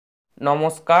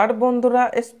নমস্কার বন্ধুরা,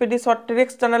 speedy short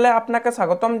tricks চ্যানেলে আপনাকে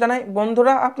স্বাগতম জানাই।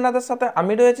 বন্ধুরা, আপনাদের সাথে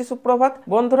আমি রয়েছি সুপ্রভাত।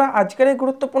 বন্ধুরা, আজকের এই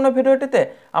গুরুত্বপূর্ণ ভিডিওটিতে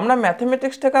আমরা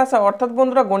ম্যাথমেটিক্স থেকে আসা অর্থাৎ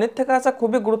বন্ধুরা গণিত থেকে আসা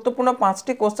খুবই গুরুত্বপূর্ণ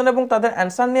 5টি কোশ্চেন এবং তাদের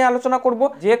অ্যান্সার নিয়ে আলোচনা করব।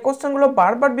 যে কোশ্চেনগুলো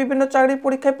বারবার বিভিন্ন চাকরির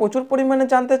পরীক্ষায় প্রচুর পরিমাণে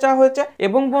জানতে চাওয়া হয়েছে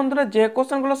এবং বন্ধুরা যে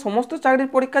কোশ্চেনগুলো সমস্ত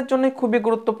চাকরির পরীক্ষার জন্য খুবই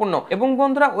গুরুত্বপূর্ণ এবং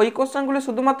বন্ধুরা ওই কোশ্চেনগুলো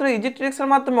শুধুমাত্র ইজি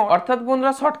ট্রিক্সের মাধ্যমে অর্থাৎ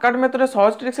বন্ধুরা শর্টকাট মেথডে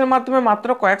সহজ ট্রিক্সের মাধ্যমে মাত্র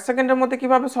কয়েক সেকেন্ডের মধ্যে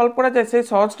কিভাবে সলভ করা যায় সেই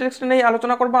সহজ ট্রিক্স নিয়ে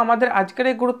আলোচনা করব আমাদের আজকের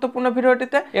এই গুরুত্বপূর্ণ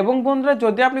ভিডিওটিতে। এবং বন্ধুরা,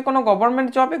 যদি আপনি কোনো গভর্নমেন্ট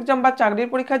জব এক্সাম বা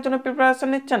চাকরির পরীক্ষার জন্য প্রিপারেশন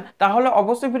নিচ্ছেন তাহলে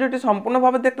অবশ্যই ভিডিওটি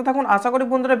সম্পূর্ণভাবে দেখতে থাকুন। আশা করি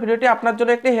বন্ধুরা ভিডিওটি আপনার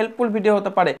জন্য একটি হেল্পফুল ভিডিও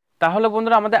হতে পারে। তাহলে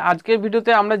বন্ধুরা, আমাদের আজকের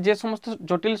ভিডিওতে আমরা যে সমস্ত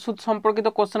জটিল সুদ সম্পর্কিত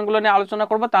কোশ্চেনগুলো নিয়ে আলোচনা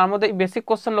করব তার মধ্যে বেসিক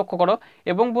কোশ্চেন লক্ষ্য করো।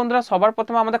 এবং বন্ধুরা, সবার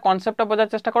প্রথমে আমাদের কনসেপ্টটা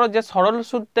বোঝার চেষ্টা করো যে সরল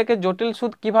সুদ থেকে জটিল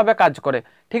সুদ কিভাবে কাজ করে।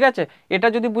 ঠিক আছে, এটা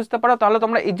যদি বুঝতে পারো তাহলে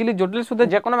তোমরা ইজিলি জটিল সুদে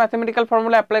যে কোনো ম্যাথমেটিক্যাল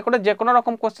ফর্মুলা অ্যাপ্লাই করে যে কোনো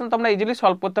রকম কোশ্চেন তোমরা ইজিলি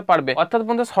সলভ করতে পারবে। অর্থাৎ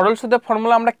বন্ধু, সরল সুদের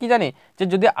ফর্মুলা আমরা কি জানি যে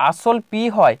যদি আসল পি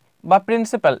হয় বা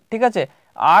প্রিন্সিপাল, ঠিক আছে,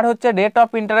 আর হচ্ছে রেট অফ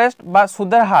ইন্টারেস্ট বা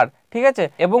সুদের হার, ঠিক আছে,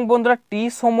 এবং বন্ধুরা টি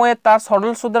সময়ে তার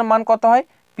সরল সুদের মান কত হয়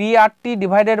PRT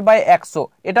ডিভাইডেড বাই 100,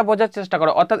 এটা বোঝার চেষ্টা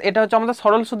করো। অর্থাৎ এটা হচ্ছে আমাদের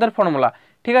সরল সুদের ফর্মুলা।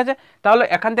 ঠিক আছে, তাহলে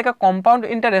এখান থেকে কম্পাউন্ড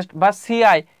ইন্টারেস্ট বা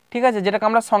সিআই, ঠিক আছে, যেটাকে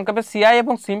আমরা সংক্ষেপে সিআই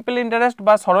এবং সিম্পল ইন্টারেস্ট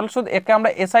বা সরল সুদ একে আমরা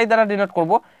এসআই দ্বারা ডিনোট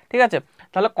করব। ঠিক আছে,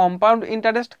 তাহলে কম্পাউন্ড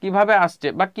ইন্টারেস্ট কিভাবে আসছে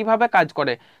বা কিভাবে কাজ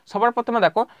করে। সবার প্রথমে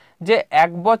দেখো যে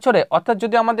 1 বছরে, অর্থাৎ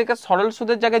যদি আমাদেরকে সরল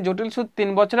সুদের জায়গায় জটিল সুদ 3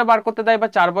 বছরে বার করতে দেয় বা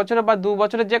 4 বছরে বা 2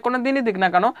 বছরে, যে কোনো দিনই দিক না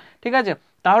কেন, ঠিক আছে,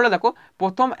 তাহলে দেখো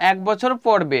প্রথম 1 বছর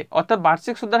পড়বে, অর্থাৎ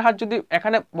বার্ষিক সুদের হার যদি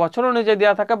এখানে বছর অনুযায়ী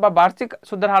দেওয়া থাকে বা বার্ষিক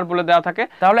সুদের হার বলে দেওয়া থাকে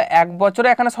তাহলে 1 বছরে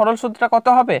এখানে সরল সুদটা কত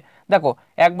হবে। দেখো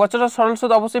 1 বছরের সরল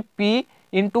সুদ অবশ্যই P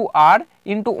ইন্টু আর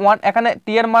ইন্টু 1, এখানে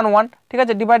টি এর মান 1, ঠিক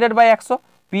আছে, divided by 100,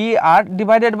 PR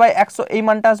divided by 100 এই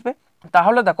মানটা আসবে।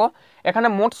 তাহলে দেখো এখানে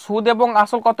মোট সুদ এবং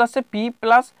আসল কত আসছে P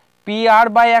প্লাস PR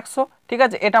বাই 100। ঠিক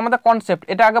আছে, এটা আমাদের কনসেপ্ট,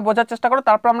 এটা আগে বোঝার চেষ্টা করো,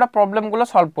 তারপর আমরা প্রবলেমগুলো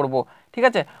সলভ করব। ঠিক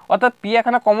আছে, অর্থাৎ P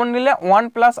এখানে কমন নিলে 1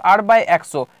 প্লাস R বাই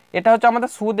 100, এটা হচ্ছে আমাদের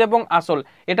সুদ এবং আসল।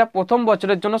 এটা প্রথম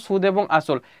বছরের জন্য সুদ এবং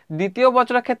আসল। দ্বিতীয়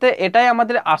বছরের ক্ষেত্রে এটাই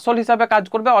আমাদের আসল হিসাবে কাজ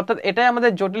করবে, অর্থাৎ এটাই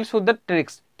আমাদের জটিল সুদের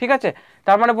ট্রিক্স। ঠিক আছে,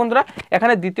 তার মানে বন্ধুরা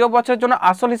এখানে দ্বিতীয় বছরের জন্য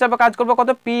আসল হিসাবে কাজ করবে কত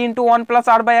P into 1 plus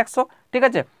R by 100। ঠিক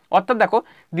আছে, অর্থাৎ দেখো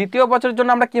দ্বিতীয় বছরের জন্য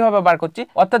আমরা কিভাবে বার করছি,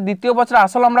 অর্থাৎ দ্বিতীয় বছরে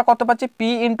আসল আমরা কত পাচ্ছি P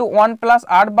into 1 plus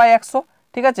R by 100।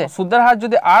 ঠিক আছে, সুদের হার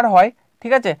যদি R হয়,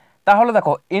 ঠিক আছে, তাহলে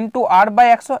দেখো ইন্টু R বাই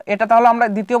 100, এটা তাহলে আমরা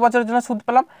দ্বিতীয় বছরের জন্য সুদ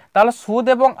পেলাম। তাহলে সুদ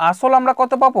এবং আসল আমরা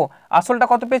কত পাবো, আসলটা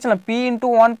কত পেয়েছিলাম P into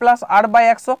 1 plus R by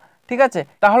 100। ঠিক আছে,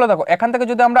 তাহলে দেখো এখান থেকে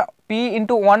যদি আমরা P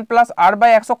into 1 plus R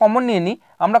by 100 common নিয়ে নিই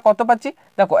আমরা কত পাচ্ছি,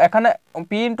 দেখো এখানে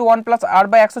P into 1 plus R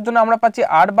by 100 জন্য আমরা পাচ্ছি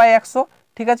R বাই 100,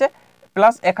 ঠিক আছে,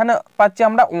 প্লাস এখানে পাচ্ছি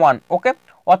আমরা 1। ওকে,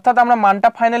 অর্থাৎ আমরা মানটা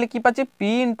ফাইনালি কি পাচ্ছি P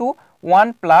into 1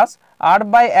 plus R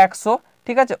by 100,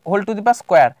 ঠিক আছে, whole to the power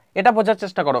square. এটা বোঝার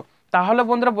চেষ্টা করো। তাহলে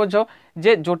বন্ধুরা বোঝো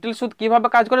যে জটিল সুদ কিভাবে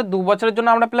কাজ করে। 2 বছরের জন্য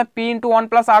আমরা পেলাম P into 1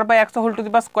 plus R by 100 whole to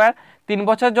the power square. 3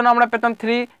 বছরের জন্য আমরা পেতাম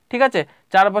 3, ঠিক আছে,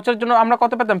 4 বছরের জন্য আমরা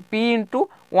কত পেতাম P into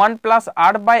 1 plus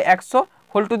R by 100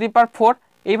 whole to the পাওয়ার 4।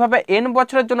 এইভাবে n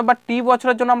বছরের জন্য বা T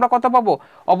বছরের জন্য আমরা কত পাবো,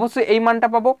 অবশ্যই এই মানটা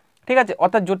পাবো। ঠিক আছে,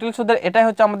 অর্থাৎ জটিল সুদের এটাই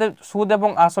হচ্ছে আমাদের সুদ এবং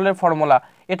আসলের ফর্মুলা,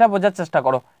 এটা বোঝার চেষ্টা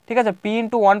করো। ঠিক আছে, P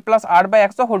into 1 plus R by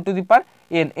 100 whole to the power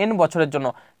n বছরের জন্য।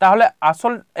 তাহলে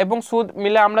আসল এবং সুদ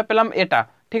মিলে আমরা পেলাম এটা।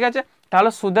 ঠিক আছে, তাহলে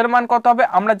সুদের মান কত হবে,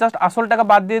 আমরা জাস্ট আসলটাকে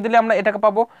বাদ দিয়ে দিলে আমরা এটাকে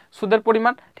পাবো সুদের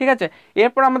পরিমাণ। ঠিক আছে,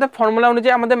 এরপর আমাদের ফর্মুলা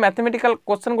অনুযায়ী আমাদের ম্যাথমেটিক্যাল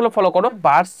কোশ্চেনগুলো ফলো করো।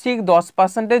 বার্ষিক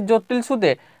 10% জটিল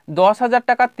সুদে 10,000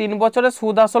 টাকা 3 বছরের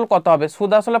সুদ আসল কত হবে।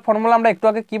 সুদ আসলের ফর্মুলা আমরা একটু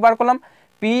আগে কি বার করলাম,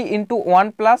 P into 1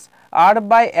 plus R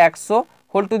by 100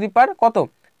 whole to the পাওয়ার কত,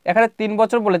 এখানে 3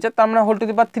 বছর বলেছে তার মানে হোল টু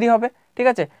দি পাওয়ার 3 হবে। ঠিক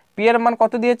আছে, P এর মান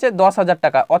কত দিয়েছে 10,000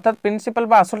 টাকা, অর্থাৎ প্রিন্সিপাল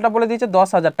বা আসলটা বলে দিয়েছে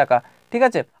 10,000 টাকা। ঠিক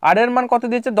আছে, আর এর মান কত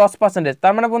দিয়েছে 10%,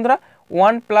 তার মানে বন্ধুরা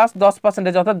 1 প্লাস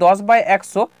 10%, অর্থাৎ 10 বাই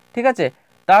 100, ঠিক আছে,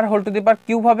 তার whole to the power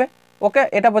cube হবে। ওকে,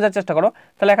 এটা বোঝার চেষ্টা করো।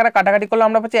 তাহলে এখানে কাটাকাটি করলে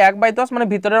আমরা পাচ্ছি 1 বাই 10, মানে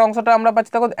ভিতরের অংশটা আমরা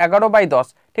পাচ্ছি দেখো 11 বাই 10।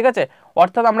 ঠিক আছে,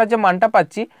 অর্থাৎ আমরা যে মানটা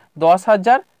পাচ্ছি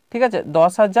 10,000, ঠিক আছে,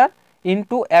 10,000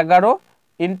 ইন্টু 11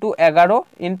 ইন্টু 11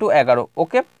 ইন্টু 11।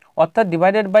 ওকে, অর্থাৎ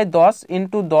ডিভাইডেড বাই 10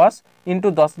 ইন্টু 10 ইন্টু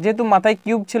 10, যেহেতু মাথায়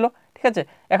কিউব ছিল। ঠিক আছে,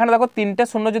 এখানে দেখো 3টে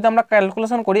শূন্য যদি আমরা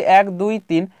ক্যালকুলেশন করি 1 2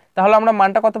 3, তাহলে আমরা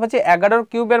মানটা কত পাচ্ছি 11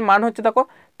 কিউবের মান হচ্ছে দেখো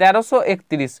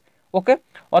 1331। ওকে,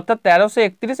 অর্থাৎ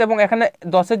 1331, এবং এখানে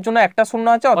 10-এর জন্য একটা শূন্য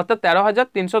আছে, অর্থাৎ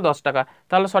 13,310 টাকা।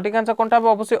 তাহলে সঠিক অ্যান্সার কোনটা হবে,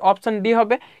 অবশ্যই অপশন ডি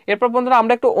হবে। এরপর বন্ধুরা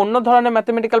আমরা একটু অন্য ধরনের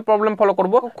ম্যাথমেটিক্যাল প্রবলেম ফলো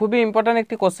করব। খুবই ইম্পর্টেন্ট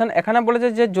একটি কোশ্চেন। এখানে বলেছে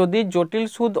যে যদি জটিল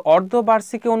সুদ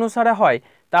অর্ধবার্ষিকী অনুসারে হয়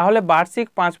তাহলে বার্ষিক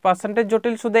 5%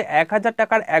 জটিল সুদে 1,000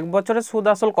 টাকার 1 বছরের সুদ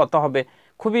আসল কত হবে।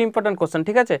 খুবই ইম্পর্টেন্ট কোশ্চেন,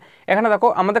 ঠিক আছে। এখানে দেখো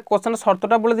আমাদের কোশ্চেনের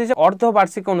শর্তটা বলে দিয়েছে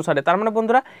অর্ধবার্ষিক অনুসারে, তার মানে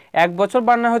বন্ধুরা এক বছর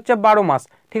মানে হচ্ছে 12 মাস,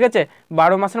 ঠিক আছে।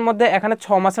 12 মাসের মধ্যে এখানে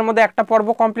 6 মাসের মধ্যে একটা পর্ব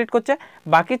কমপ্লিট করছে,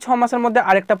 বাকি 6 মাসের মধ্যে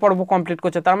আরেকটা পর্ব কমপ্লিট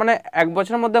করছে, তার মানে এক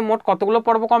বছরের মধ্যে মোট কতগুলো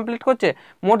পর্ব কমপ্লিট করছে,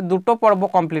 মোট 2টো পর্ব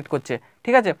কমপ্লিট করছে,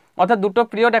 ঠিক আছে, অর্থাৎ 2টো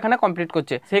পিরিয়ড এখানে কমপ্লিট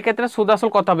করছে। সেই ক্ষেত্রে সুদ আসল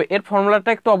কত হবে, এর ফর্মুলাটা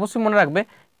একটু অবশ্যই মনে রাখবে,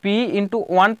 পি ইন্টু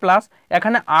 1 প্লাস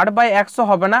এখানে r/100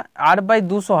 হবে না,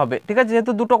 r/200 হবে, ঠিক আছে,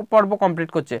 যেহেতু 2টো পর্ব কমপ্লিট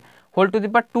করছে, whole to the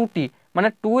power 2t মানে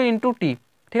 2 ইন্টু টি,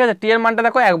 ঠিক আছে। টি এর মানটা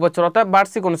দেখো 1 বছর অর্থাৎ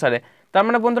বার্ষিক অনুসারে, তার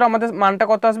মানে বন্ধুরা আমাদের মানটা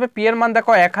কত আসবে, পি এর মান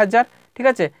দেখো 1000, ঠিক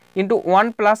আছে, ইন্টু 1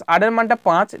 প্লাস আর এর মানটা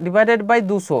 5 divided by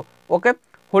 200, okay,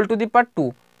 whole to the পাওয়ার 2,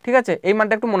 ঠিক আছে। এই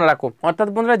মানটা একটু মনে রাখো, অর্থাৎ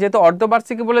বন্ধুরা যেহেতু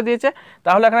অর্ধবার্ষিকী বলে দিয়েছে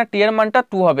তাহলে এখানে টি এর মানটা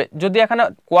 2 হবে। যদি এখানে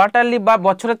কোয়ার্টারলি বা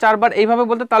বছরে 4 বার এইভাবে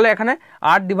বলতে তাহলে এখানে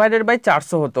 8 ডিভাইডেড বাই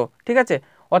 400 হতো, ঠিক আছে।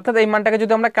 অর্থাৎ এই মানটাকে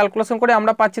যদি আমরা ক্যালকুলেশন করি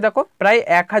আমরা পাচ্ছি দেখো প্রায়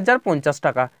 1050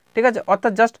 টাকা, ঠিক আছে,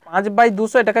 অর্থাৎ জাস্ট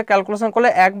 5/200 এটাকে ক্যালকুলেশন করলে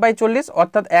 1/40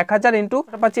 অর্থাৎ 1000 ইন্টু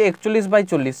পাচ্ছি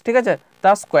 41/40, ঠিক আছে,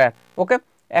 তার স্কোয়ার, ওকে।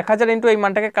 1000 ইন্টু এই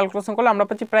মানটাকে ক্যালকুলেশন করলে আমরা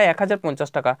পাচ্ছি প্রায় 1050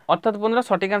 টাকা, অর্থাৎ বন্ধুরা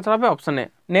সঠিক অ্যান্সার হবে অপশনে।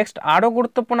 নেক্সট আরও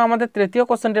গুরুত্বপূর্ণ আমাদের তৃতীয়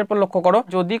কোশ্চেনটির উপর লক্ষ্য করো,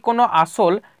 যদি কোনো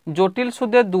আসল জটিল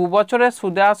সুদে 2 বছরের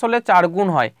সুদে আসলে 4 গুণ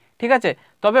হয়, ঠিক আছে,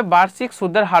 তবে বার্ষিক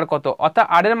সুদের হার কত, অর্থাৎ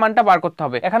আর এর মানটা বার করতে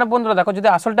হবে। এখানে বন্ধুরা দেখো যদি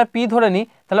আসলটা পি ধরে নিই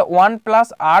তাহলে 1 প্লাস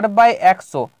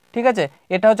r/100, ঠিক আছে,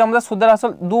 এটা হচ্ছে আমাদের সুদের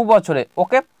আসল 2 বছরে,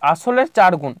 ওকে, আসলের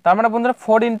 4 গুণ, তার মানে বন্ধুরা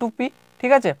 4 ইন্টু পি,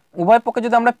 ঠিক আছে। উভয় পক্ষে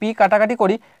যদি আমরা পি কাটাকাটি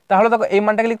করি তাহলে দেখো এই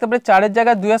মানটাকে লিখতে পারি 4 এর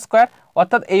জায়গায় 2 এর স্কোয়ার,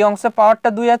 অর্থাৎ এই অংশে পাওয়ারটা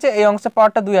 2 আছে, এই অংশে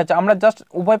পাওয়ারটা 2 আছে, আমরা জাস্ট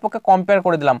উভয় পক্ষে কম্পেয়ার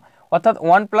করে দিলাম, অর্থাৎ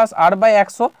 1 প্লাস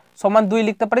r/100 সমান 2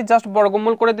 লিখতে পারি, জাস্ট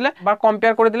বর্গমূল করে দিলে বা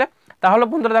কম্পেয়ার করে দিলে। তাহলে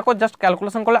বন্ধুরা দেখো জাস্ট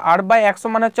ক্যালকুলেশন করলে r/100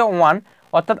 মানে হচ্ছে 1,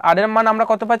 অর্থাৎ আর এর মান আমরা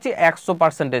কত পাচ্ছি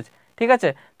 100%, ঠিক আছে।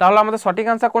 তাহলে আমাদের সঠিক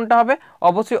অ্যান্সার কোনটা হবে,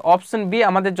 অবশ্যই অপশন বি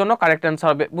আমাদের জন্য কারেক্ট অ্যান্সার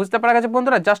হবে। বুঝতে পারা গেছে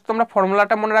বন্ধুরা, জাস্ট তোমরা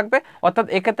ফর্মুলাটা মনে রাখবে, অর্থাৎ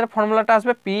এক্ষেত্রে ফর্মুলাটা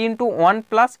আসবে পি ইন্টু 1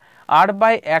 প্লাস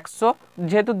r/100,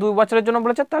 যেহেতু 2 বছরের জন্য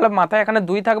বলেছে তাহলে মাথায় এখানে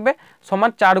 2 থাকবে, সমান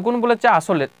 4 গুণ বলেছে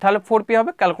আসলে, তাহলে 4p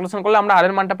হবে, ক্যালকুলেশন করলে আমরা আর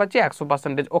এর মানটা পাচ্ছি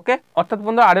 100%, ওকে। অর্থাৎ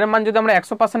বন্ধুরা আর এর মান যদি আমরা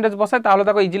 100% বসাই তাহলে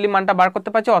দেখো ইজিলি মানটা বার করতে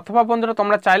পারছি, অথবা বন্ধুরা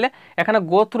তোমরা চাইলে এখানে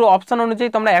গো থ্রু অপশন অনুযায়ী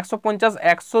তোমরা 150,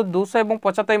 100, 200 এবং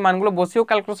 75 এই মানগুলো বসিয়েও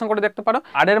ক্যালকুলেশন করে দেখতে পারো।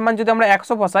 আর এর মান যদি আমরা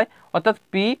 100 বসাই অর্থাৎ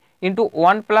P into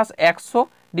 1 plus 100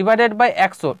 divided by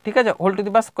 100, ঠিক আছে, whole to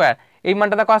the power square, এই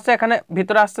মানটা দেখো আসছে এখানে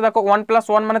ভিতরে আসছে দেখো 1 প্লাস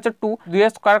 1 মানে হচ্ছে 2, 2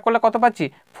 এর স্কোয়ার করলে কত পাচ্ছি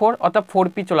 4, অর্থাৎ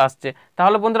 4p চলে আসছে।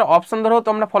 তাহলে বন্ধুরা অপশন ধরেও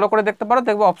তোমরা ফলো করে দেখতে পারো,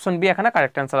 দেখবো অপশন বি এখানে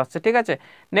কারেক্ট অ্যান্সার আসছে, ঠিক আছে।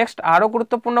 নেক্সট আরও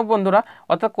গুরুত্বপূর্ণ বন্ধুরা,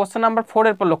 অর্থাৎ কোশ্চেন নাম্বার 4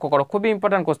 এর পর লক্ষ্য করো, খুবই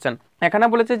ইম্পর্টেন্ট কোশ্চেন। এখানে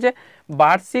বলেছে যে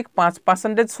বার্ষিক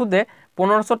 5% সুদে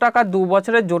 1500 টাকা 2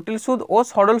 বছরের জটিল সুদ ও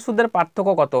সরল সুদের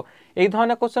পার্থক্য কত। এই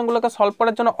ধরনের কোশ্চেনগুলোকে সলভ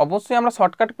করার জন্য অবশ্যই আমরা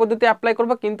শর্টকাট পদ্ধতি অ্যাপ্লাই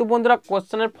করবো, কিন্তু বন্ধুরা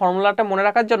কোশ্চেনের ফর্মুলাটা মনে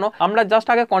রাখার জন্য আমরা জাস্ট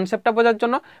আগে কনসেপ্টটা বোঝার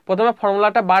জন্য প্রথমে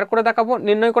ফর্মুলাটা বার করে দেখাবো,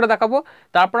 নির্ণয় করে দেখাবো,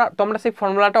 তারপর তোমরা সেই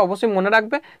ফর্মুলাটা অবশ্যই মনে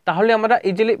রাখবে, তাহলে আমরা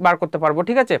ইজিলি বার করতে পারবো,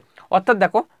 ঠিক আছে। অর্থাৎ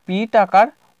দেখো পি টাকার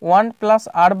 1 প্লাস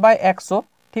r/100,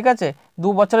 ঠিক আছে,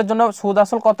 2 বছরের জন্য সুদ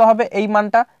আসল কত হবে এই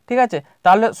মানটা, ঠিক আছে,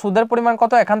 তাহলে সুদের পরিমাণ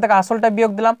কত, এখান থেকে আসলটা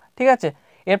বিয়োগ দিলাম, ঠিক আছে।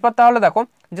 এরপর তাহলে দেখো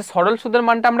যে সরল সুদের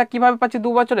মানটা আমরা কিভাবে পাচ্ছি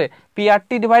 2 বছরে,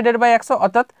 prt ডিভাইডেড বাই 100,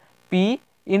 অর্থাৎ p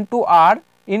ইন্টু r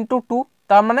ইন্টু 2,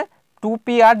 তার মানে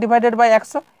 2pr ডিভাইডেড বাই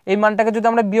 100, এই মানটাকে যদি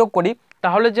আমরা বিয়োগ করি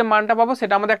তাহলে যে মানটা পাবো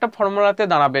সেটা আমাদের একটা ফর্মুলাতে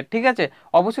দাঁড়াবে, ঠিক আছে।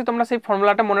 অবশ্যই তোমরা সেই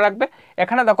ফর্মুলাটা মনে রাখবে।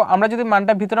 এখানে দেখো আমরা যদি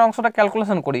মানটা ভিতরের অংশটা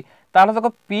ক্যালকুলেশন করি তাহলে দেখো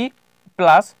p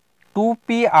plus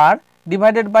 2pr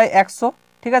divided by 100,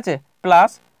 ঠিক আছে, প্লাস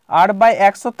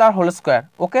r/100 তার হোল স্কোয়ার,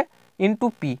 ওকে, ইন্টু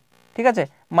p, ঠিক আছে,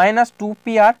 মাইনাস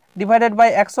 2pr ডিভাইডেড বাই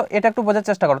 100, এটা একটু বোঝার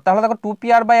চেষ্টা করো। তাহলে দেখো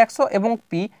 2pr/100 এবং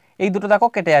p এই দুটো দেখো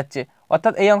কেটে যাচ্ছে,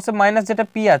 অর্থাৎ এই অংশে মাইনাস যেটা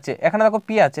p আছে এখানে দেখো p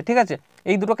আছে, ঠিক আছে,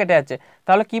 এই দুটো কেটে যাচ্ছে,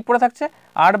 তাহলে কি পড়ে থাকছে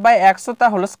r/100 তার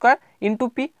হোল স্কোয়ার ইন্টু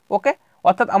p, ওকে।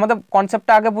 অর্থাৎ আমাদের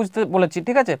কনসেপ্টটা আগে বুঝতে বলেছি,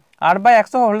 ঠিক আছে,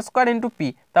 r/100 whole square into p,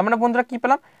 তার মানে বন্ধুরা কি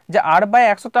পেলাম যে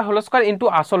r/100 তার হোল স্কোয়ার ইন্টু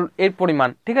আসল এর পরিমাণ,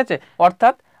 ঠিক আছে,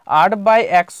 অর্থাৎ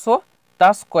r/100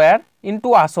 তার স্কোয়ার ইন্টু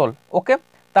আসল, ওকে।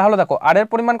 তাহলে দেখো আর এর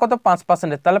পরিমাণ কত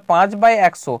 5%, তাহলে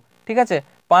 5/100, ঠিক আছে,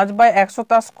 5/100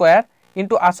 তার স্কোয়ার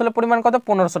ইন্টু আসলের পরিমাণ কত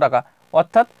 1500 টাকা,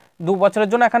 অর্থাৎ 2 বছরের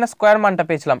জন্য এখানে স্কোয়ার মানটা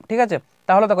পেয়েছিলাম, ঠিক আছে।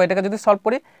 তাহলে দেখো এটাকে যদি সলভ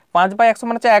করি 5/100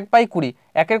 মানে হচ্ছে 1/20,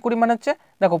 1/20 মানে হচ্ছে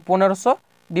দেখো 1500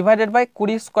 ডিভাইডেড বাই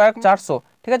 20 স্কোয়ার 400,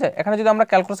 ঠিক আছে। এখানে যদি আমরা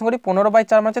ক্যালকুলেশন করি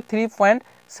 15/4 মানে হচ্ছে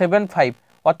 3.75,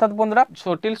 অর্থাৎ বন্ধুরা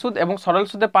জটিল সুদ এবং সরল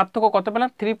সুদের পার্থক্য কত পেলাম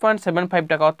 3.75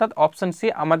 টাকা, অর্থাৎ অপশন সি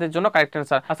আমাদের জন্য কারেক্ট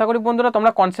অ্যান্সার। আশা করি বন্ধুরা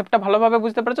তোমরা কনসেপ্টটা ভালোভাবে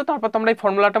বুঝতে পেরেছো। তারপর তোমরা এই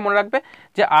ফর্মুলাটা মনে রাখবে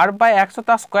যে r/100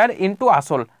 তার স্কোয়ার ইন্টু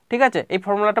আসল, ঠিক আছে, এই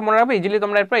ফর্মুলাটা মনে রাখবে, ইজিলি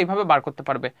তোমরা এরপর এইভাবে বার করতে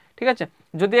পারবে। ঠিক আছে,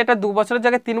 যদি এটা 2 বছরের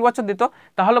জায়গায় 3 বছর দিত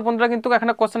তাহলে বন্ধুরা কিন্তু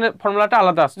এখানে কোশ্চেনের ফর্মুলাটা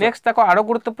আলাদা আসছে। নেক্সট দেখো আরো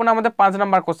গুরুত্বপূর্ণ আমাদের 5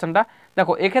 নাম্বার কোশ্চেনটা।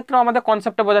 দেখো এক্ষেত্রে আমাদের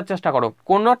কনসেপ্টটা বোঝার চেষ্টা করো।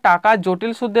 কোন টাকা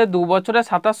জটিল সুদে 2 বছরে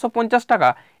 2750 টাকা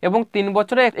এবং 3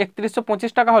 বছরে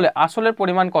 3125 টাকা হলে আসলের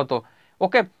পরিমাণ কত?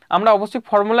 ওকে, আমরা অবশ্যই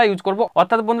ফর্মুলা ইউজ করব,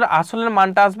 অর্থাৎ বন্ধুরা আসলের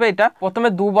মানটা আসবে এটা প্রথমে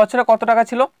 2 বছরে কত টাকা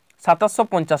ছিল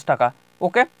 2750 টাকা,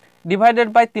 ওকে, ডিভাইডেড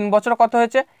বাই 3 বছরে কত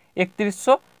হয়েছে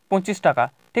 3125 টাকা।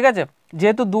 ঠিক আছে,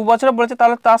 যেহেতু 2 বছরে বলেছে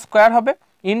তাহলে তার স্কোয়ার হবে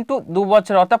ইন্টু 2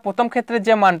 বছর, অর্থাৎ প্রথম ক্ষেত্রে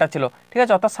যে মানটা ছিল, ঠিক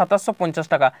আছে, অর্থাৎ 2750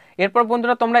 টাকা। এরপর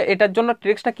বন্ধুরা তোমরা এটার জন্য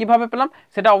ট্রিক্সটা কিভাবে পেলাম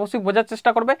সেটা অবশ্যই বোঝার চেষ্টা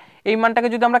করবে। এই মানটাকে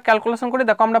যদি আমরা ক্যালকুলেশন করি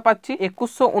দেখো আমরা পাচ্ছি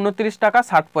 2129 টাকা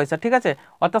 60 পয়সা। ঠিক আছে,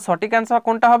 অর্থাৎ সঠিক অ্যান্সার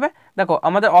কোনটা হবে? দেখো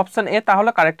আমাদের অপশন এ তাহলে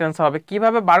কারেক্ট অ্যান্সার হবে।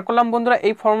 কিভাবে বার করলাম বন্ধুরা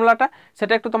এই ফর্মুলাটা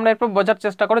সেটা একটু তোমরা এরপর বোঝার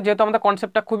চেষ্টা করো, যেহেতু আমাদের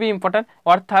কনসেপ্টটা খুবই ইম্পর্টেন্ট।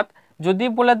 অর্থাৎ যদি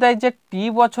বলে দেয় যে টি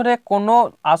বছরে কোনো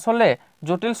আসলে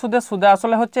জটিল সুদে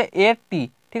আসলে হচ্ছে এ টি,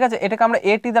 ঠিক আছে, এটাকে আমরা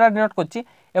এ টি দ্বারা ডিনোট করছি,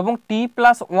 এবং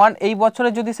t+1 এই বছরে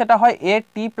যদি সেটা হয় এ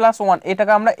t+1,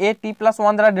 এটাকে আমরা এ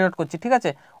t+1 দ্বারা ডিনোট করছি। ঠিক আছে,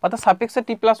 অর্থাৎ সাফিক্সে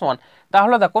t+1।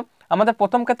 তাহলে দেখো আমাদের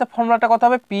প্রথম ক্ষেত্রে ফর্মুলাটা কত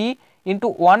হবে, p ×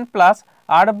 1 +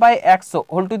 r/100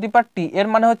 whole to the পাওয়ার টি, এর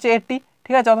মানে হচ্ছে এটি।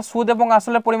 ঠিক আছে, অর্থাৎ সুদ এবং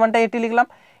আসলের পরিমাণটা এটি লিখলাম।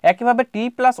 একইভাবে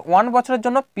t+1 বছরের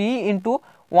জন্য p ×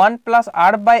 1 +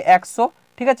 r/100,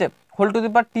 ঠিক আছে, whole to the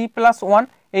power t+1,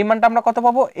 এই মানটা আমরা কত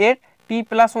পাবো এ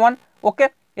t+1। ওকে,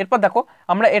 এরপর দেখো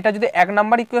আমরা এটা যদি 1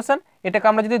 নাম্বার ইকুয়েশন, এটাকে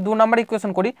আমরা যদি 2 নাম্বার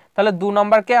ইকুয়েশন করি, তাহলে 2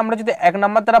 নাম্বারকে আমরা যদি 1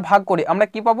 নাম্বার দ্বারা ভাগ করি আমরা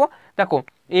কি পাবো? দেখো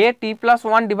এ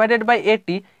t+1 ডিভাইডেড বাই এ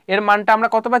টি, এর মানটা আমরা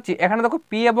কত পাচ্ছি? এখানে দেখো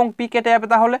পি এবং পি কেটে যাবে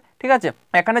তাহলে, ঠিক আছে,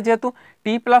 এখানে যেহেতু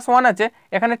t+1 আছে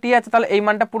এখানে টি আছে, তাহলে এই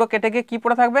মানটা পুরো কেটে গিয়ে কি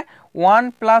পড়ে থাকবে 1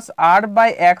 +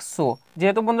 r/100।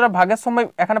 যেহেতু বন্ধুরা ভাগের সময়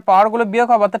এখানে পাওয়ারগুলো বিয়োগ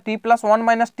হবে, অর্থাৎ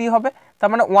t+1 - t হবে, তার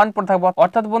মানে 1 পড়ে থাকবে,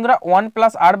 অর্থাৎ বন্ধুরা 1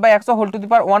 + r/100 হোল টু দি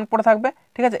পাওয়ার 1 পড়ে থাকবে।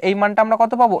 ঠিক আছে, এই মানটা আমরা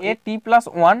কত পাবো? এ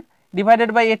t+1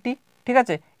 ডিভাইডেড বাই এ টি। ঠিক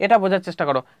আছে, এটা বোঝার চেষ্টা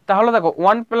করো। তাহলে দেখো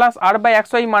 1 +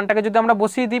 r/100 এই মানটাকে যদি আমরা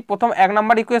বসিয়ে দিই প্রথম 1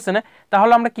 নাম্বার ইকুয়েশনে,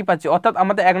 তাহলে আমরা কি পাচ্ছি? অর্থাৎ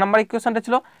আমাদের 1 নাম্বার ইকুয়েশনটা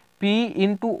ছিল p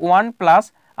 × 1 +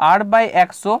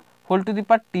 r/100 whole to the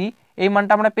পাওয়ার টি, এই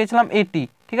মানটা আমরা পেয়েছিলাম 80।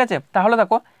 ঠিক আছে, তাহলে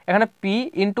দেখো এখানে p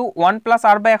 × 1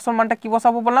 + r/100 মানটা কি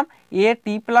বসাবো বললাম? এ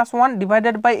t+1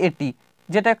 ডিভাইডেড বাই এ টি,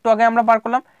 যেটা একটু আগে আমরা বার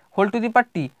করলাম, হোল টু দি পাওয়ার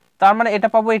টি, তার মানে এটা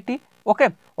পাবো 80। ওকে,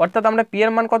 অর্থাৎ আমরা p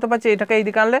এর মান কত পাচ্ছি, এটাকে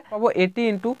এইদিকে আনলে পাবো 80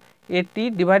 × 80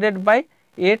 ডিভাইডেড বাই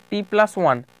এ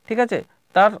t+1। ঠিক আছে,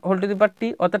 তার হোল টু দি পাওয়ার টি,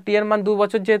 অর্থাৎ টি এর মান 2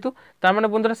 বছর যেহেতু, তার মানে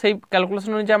বন্ধুরা সেই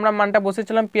ক্যালকুলেশন অনুযায়ী আমরা মানটা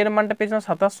বসেছিলাম, পি এর মানটা পেয়েছিলাম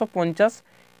 2750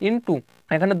 ইন্টু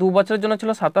এখানে 2 বছরের জন্য ছিল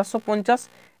 2750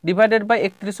 ডিভাইডেড বাই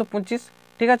 3125।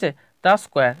 ঠিক আছে, তার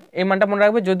স্কোয়ার, এই মানটা মনে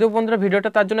রাখবে। যদিও বন্ধুরা ভিডিওটা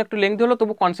তার জন্য একটু লেন্থি হলো,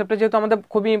 তবু কনসেপ্টটা যেহেতু আমাদের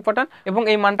খুবই ইম্পর্টেন্ট, এবং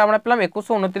এই মানটা আমরা পেলাম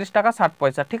 2129 টাকা 60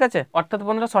 পয়সা। ঠিক আছে, অর্থাৎ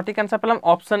বন্ধুরা সঠিক অ্যান্সার পেলাম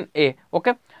অপশন এ।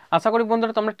 ওকে, আশা করি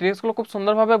বন্ধুরা তোমরা ট্রিক্সগুলো খুব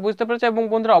সুন্দরভাবে বুঝতে পেরেছো, এবং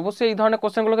বন্ধুরা অবশ্যই এই ধরনের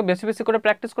কোশ্চেনগুলোকে বেশি বেশি করে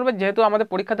প্র্যাকটিস করবে, যেহেতু আমাদের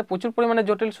পরীক্ষাতে প্রচুর পরিমাণে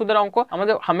জটিল সুদের অঙ্ক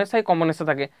আমাদের হামেশাই কমন এসে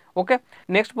থাকে। ওকে,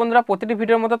 নেক্সট বন্ধুরা প্রতিটি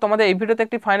ভিডিওর মতো তোমাদের এই ভিডিওতে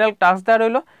একটি ফাইনাল টাস্ক দেওয়া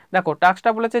রইলো। দেখো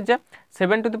টাস্কটা বলেছে যে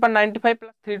 7^95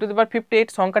 + 3^58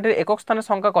 সংখ্যাটির একক স্থানের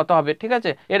সংখ্যা কত হবে? ঠিক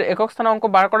আছে, এর একক স্থানে অঙ্ক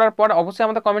বার করার পর অবশ্যই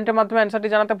আমাদের কমেন্টের মাধ্যমে অ্যান্সারটি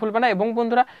জানাতে ভুলবে না, এবং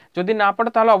বন্ধুরা যদি না পারো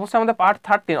তাহলে অবশ্যই আমাদের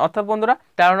Part-13 অর্থাৎ বন্ধুরা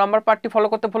 13 নম্বর পার্টটি ফলো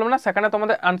করতে ভুলবে না, সেখানে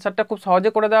তোমাদের অ্যান্সারটা খুব সহজে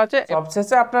করে দেওয়া আছে।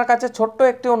 সবশেষে আপনার কাছে ছোট্ট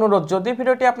একটি অনুরোধ, যদি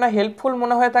ভিডিওটি আপনার হেল্পফুল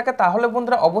মনে হয়ে থাকে তাহলে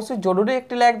বন্ধুরা অবশ্যই জরুরি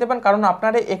একটি লাইক দেবেন, কারণ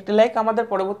আপনার এই একটি লাইক আমাদের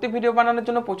পরবর্তী ভিডিও বানানোর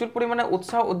জন্য প্রচুর পরিমাণে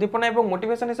উৎসাহ, উদ্দীপনা এবং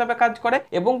মোটিভেশন হিসেবে কাজ করে।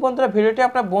 এবং বন্ধুরা ভিডিওটি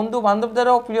আপনার বন্ধু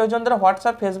বান্ধবদেরও, প্রিয়জনদের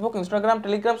হোয়াটসঅ্যাপ, ফেসবুক, ইনস্টাগ্রাম,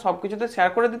 টেলিগ্রাম সবকিছুতে শেয়ার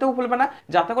করে দিতেও ভুলবে না,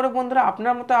 যাতে করে বন্ধুরা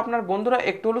আপনার মতো আপনার বন্ধুরা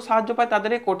একটু হলেও সাহায্য পায়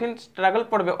তাদের এই কঠিন স্ট্রাগল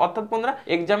পড়বে, অর্থাৎ বন্ধুরা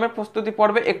এক্সামের প্রস্তুতি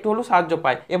পড়বে একটু হলেও সাহায্য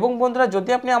পায়। এবং বন্ধুরা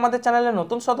যদি আপনি আমাদের চ্যানেলে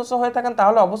নতুন সদস্য হয়ে থাকেন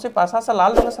তাহলে অবশ্যই পাশে আসা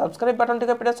লাল রঙের সাবস্ক্রাইব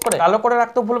বাটনটিকে প্রেস করে কালো করে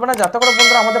রাখতে ভুলবে না, যাতে করে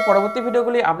বন্ধুরা আমাদের পরবর্তী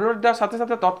ভিডিওগুলি আপলোড দেওয়ার সাথে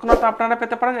সাথে তৎক্ষণাৎ আপনারা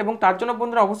পেতে পারেন। এবং তার জন্য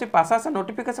বন্ধুরা অবশ্যই পাশে আসা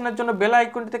নোটিফিকেশনের জন্য বেল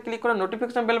আইকনটিতে ক্লিক করে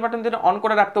নোটিফিকেশন বেল বাটন দিয়ে অন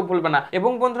করে রাখতে ভুলবে না।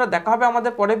 এবং বন্ধুরা দেখা হবে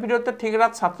আমাদের পরের ভিডিওতে ঠিক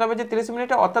রাত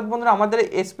 7:30 অর্থাৎ বন্ধুরা আমাদের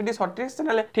এসপিডি শর্ট ট্রিক্স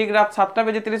চ্যানেলে ঠিক রাত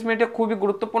 7:30 খুবই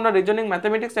গুরুত্বপূর্ণ রিজনিং,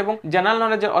 ম্যাথমেটিক্স এবং জেনারেল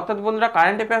নলেজের অর্থাৎ বন্ধুরা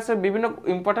কারেন্ট অ্যাফেয়ার্সের বিভিন্ন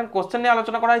ইম্পর্টেন্ট কোশ্চেন নিয়ে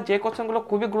আলোচনা করা হয়, যে কোশ্চেনগুলো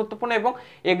খুবই গুরুত্বপূর্ণ এবং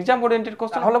এক্সাম ওরিয়েন্টেড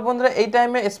কোশ্চেন। তাহলে বন্ধুরা এই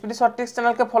টাইমে এসপিডি শর্ট ট্রিক্স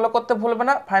চ্যানেলকে ফলো করতে ভুলবে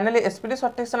না। ফাইনালি এসপিডি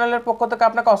শর্ট ট্রিক্স চ্যানেলের পক্ষ থেকে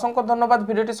আপনাকে অসংখ্য ধন্যবাদ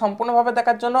ভিডিওটি সম্পূর্ণভাবে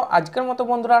দেখার জন্য। আজকের মতো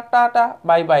বন্ধুরা টাটা,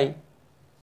 বাই বাই।